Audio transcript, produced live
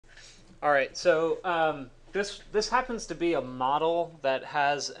All right, so this happens to be a model that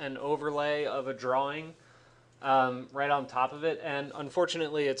has an overlay of a drawing right on top of it, and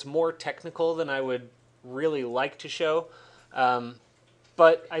unfortunately, it's more technical than I would really like to show. Um,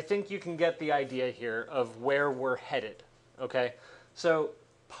 but I think you can get the idea here of where we're headed. Okay, so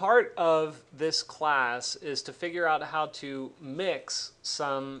part of this class is to figure out how to mix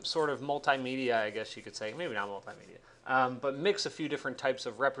some sort of multimedia, I guess you could say, maybe not multimedia, but mix a few different types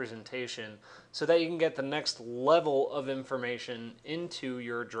of representation so that you can get the next level of information into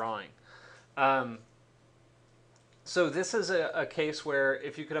your drawing. Um, so this is a case where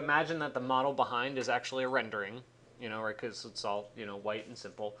if you could imagine that the model behind is actually a rendering, right, because it's all, white and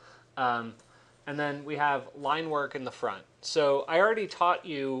simple. Um, and then we have line work in the front. So I already taught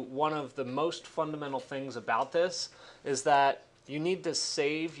you one of the most fundamental things about this is that you need to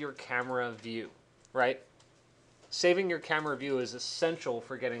save your camera view, right? Saving your camera view is essential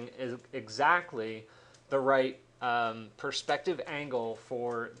for getting exactly the right perspective angle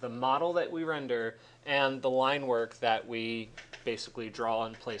for the model that we render and the line work that we basically draw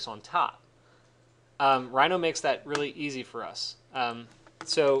and place on top. Rhino makes that really easy for us.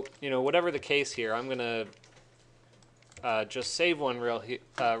 So, whatever the case here, I'm going to just save one real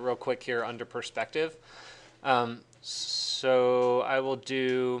quick here under perspective. So I will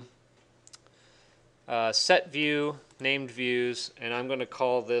do set view, named views, and I'm going to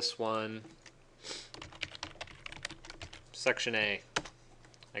call this one section A,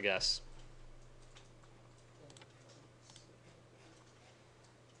 I guess.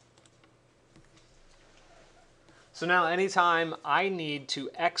 So now anytime I need to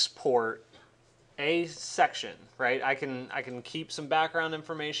export a section, right? I can keep some background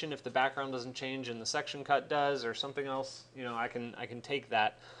information if the background doesn't change and the section cut does or something else, I can take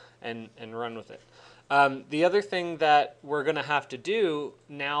that and run with it. The other thing that we're going to have to do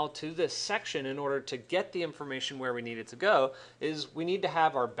now to this section in order to get the information where we need it to go is we need to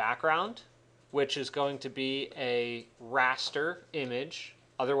have our background, which is going to be a raster image,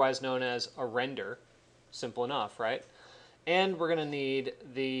 otherwise known as a render. Simple enough, right? And we're going to need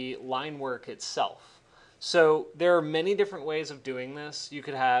the line work itself. So there are many different ways of doing this. You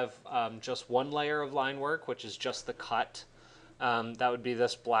could have just one layer of line work, which is just the cut. That would be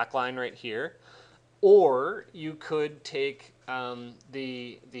this black line right here. Or you could take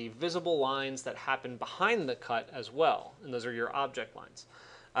the visible lines that happen behind the cut as well, and those are your object lines.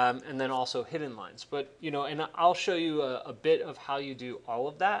 And then also hidden lines. But, and I'll show you a bit of how you do all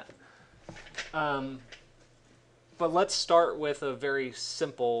of that. But let's start with a very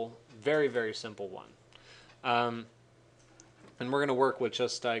simple, very, very simple one. And we're going to work with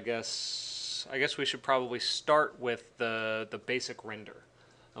just, I guess we should probably start with the basic render.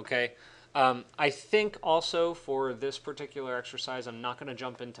 Okay. I think also for this particular exercise, I'm not going to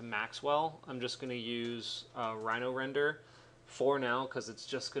jump into Maxwell. I'm just going to use Rhino render for now because it's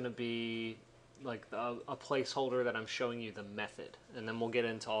just going to be like a placeholder that I'm showing you the method. And then we'll get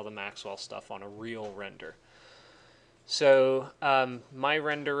into all the Maxwell stuff on a real render. So my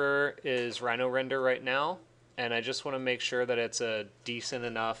renderer is Rhino render right now, and I just want to make sure that it's a decent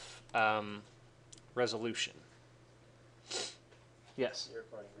enough resolution. Yes? You're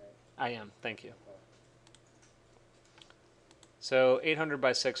recording, right? I am, thank you. So 800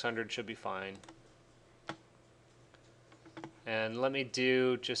 by 600 should be fine. And let me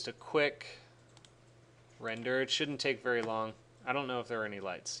do just a quick render. It shouldn't take very long. I don't know if there are any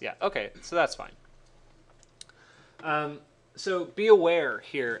lights. Yeah, okay, so that's fine. So be aware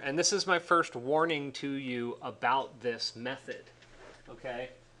here, and this is my first warning to you about this method, okay?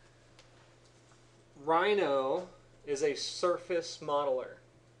 Rhino is a surface modeler.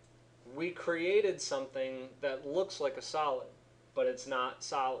 We created something that looks like a solid, but it's not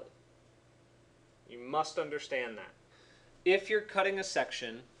solid. You must understand that. If you're cutting a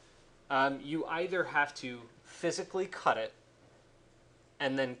section, you either have to physically cut it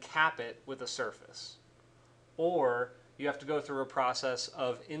and then cap it with a surface, or you have to go through a process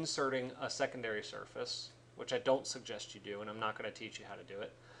of inserting a secondary surface, which I don't suggest you do, and I'm not going to teach you how to do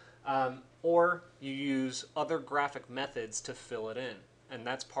it, or you use other graphic methods to fill it in, and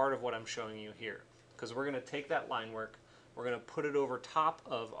that's part of what I'm showing you here, because we're going to take that line work, we're going to put it over top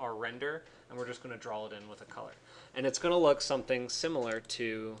of our render, and we're just going to draw it in with a color. And it's going to look something similar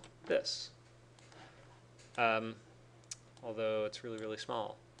to this, although it's really, really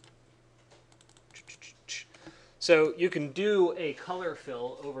small. So you can do a color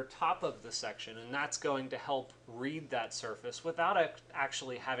fill over top of the section, and that's going to help read that surface without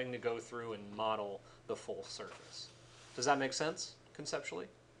actually having to go through and model the full surface. Does that make sense conceptually?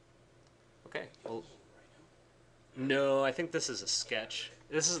 Okay. Well, no, I think this is a sketch.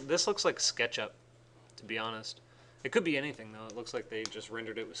 This looks like SketchUp, to be honest. It could be anything though. It looks like they just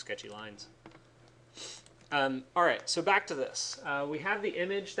rendered it with sketchy lines. All right, so back to this. We have the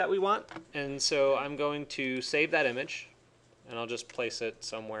image that we want, and so I'm going to save that image, and I'll just place it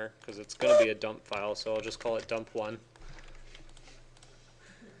somewhere because it's going to be a dump file, so I'll just call it dump1.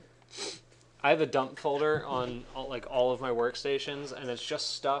 I have a dump folder on like all of my workstations, and it's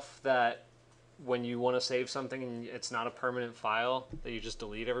just stuff that when you want to save something and it's not a permanent file that you just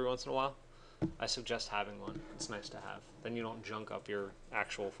delete every once in a while. I suggest having one. It's nice to have. Then you don't junk up your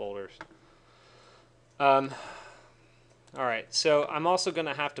actual folders. All right, so I'm also going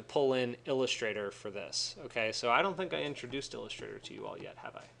to have to pull in Illustrator for this. Okay, so I don't think I introduced Illustrator to you all yet,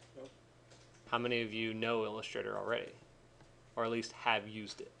 have I? Nope. How many of you know Illustrator already? Or at least have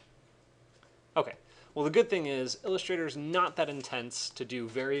used it? Okay, well the good thing is Illustrator is not that intense to do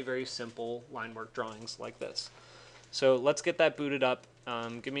very, very simple line work drawings like this. So let's get that booted up.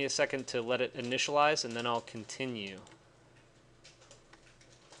 Give me a second to let it initialize, and then I'll continue.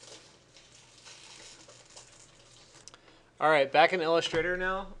 All right, back in Illustrator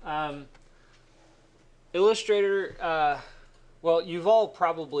now. Illustrator, well, you've all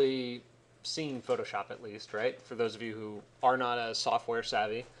probably seen Photoshop at least, right? For those of you who are not as software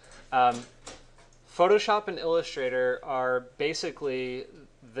savvy. Photoshop and Illustrator are basically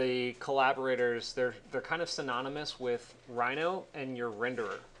the collaborators. They're kind of synonymous with Rhino and your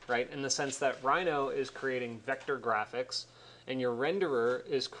renderer, right? In the sense that Rhino is creating vector graphics and your renderer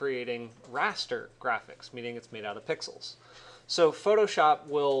is creating raster graphics, meaning it's made out of pixels. So Photoshop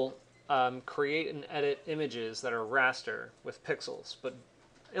will create and edit images that are raster with pixels, but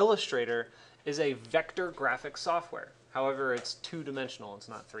Illustrator is a vector graphics software. However, it's two-dimensional, it's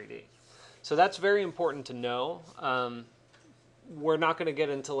not 3D. So that's very important to know. We're not going to get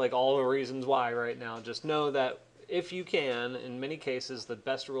into like all the reasons why right now. Just know that if you can, in many cases, the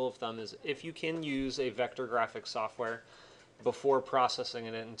best rule of thumb is if you can use a vector graphics software before processing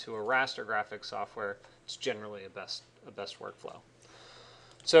it into a raster graphics software, it's generally a best workflow.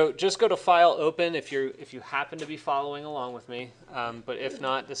 So just go to File, Open if you happen to be following along with me. But if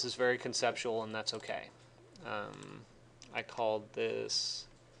not, this is very conceptual, and that's okay. I called this.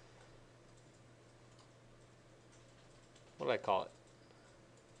 What did I call it?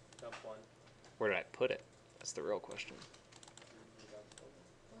 Dump one. Where did I put it? That's the real question.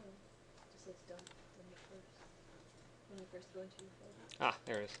 Just says dump when you first go into your folder. Ah,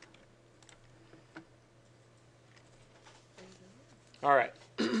 there it is. There you go. All right.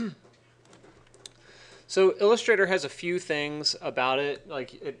 So Illustrator has a few things about it.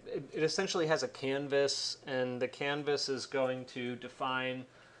 Like it essentially has a canvas, and the canvas is going to define,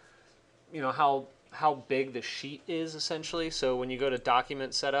 you know, how big the sheet is essentially. So when you go to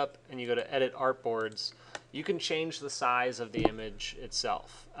Document Setup and you go to Edit Artboards, you can change the size of the image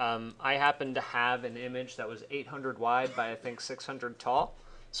itself. I happen to have an image that was 800 wide by I think 600 tall.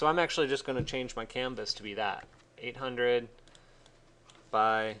 So I'm actually just going to change my canvas to be that, 800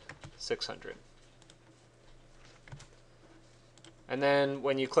 by 600. And then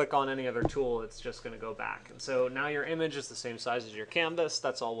when you click on any other tool, it's just going to go back. And so now your image is the same size as your canvas.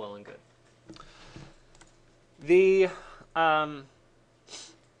 That's all well and good.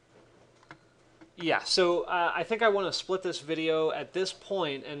 Yeah, so I think I want to split this video at this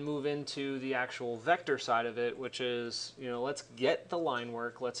point and move into the actual vector side of it, which is, you know, let's get the line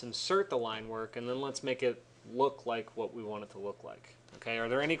work, let's insert the line work, and then let's make it look like what we want it to look like. Okay, are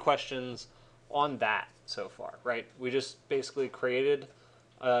there any questions on that so far, right? We just basically created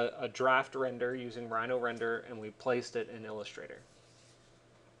a draft render using Rhino render, and we placed it in Illustrator.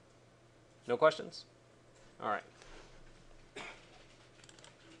 No questions? All right.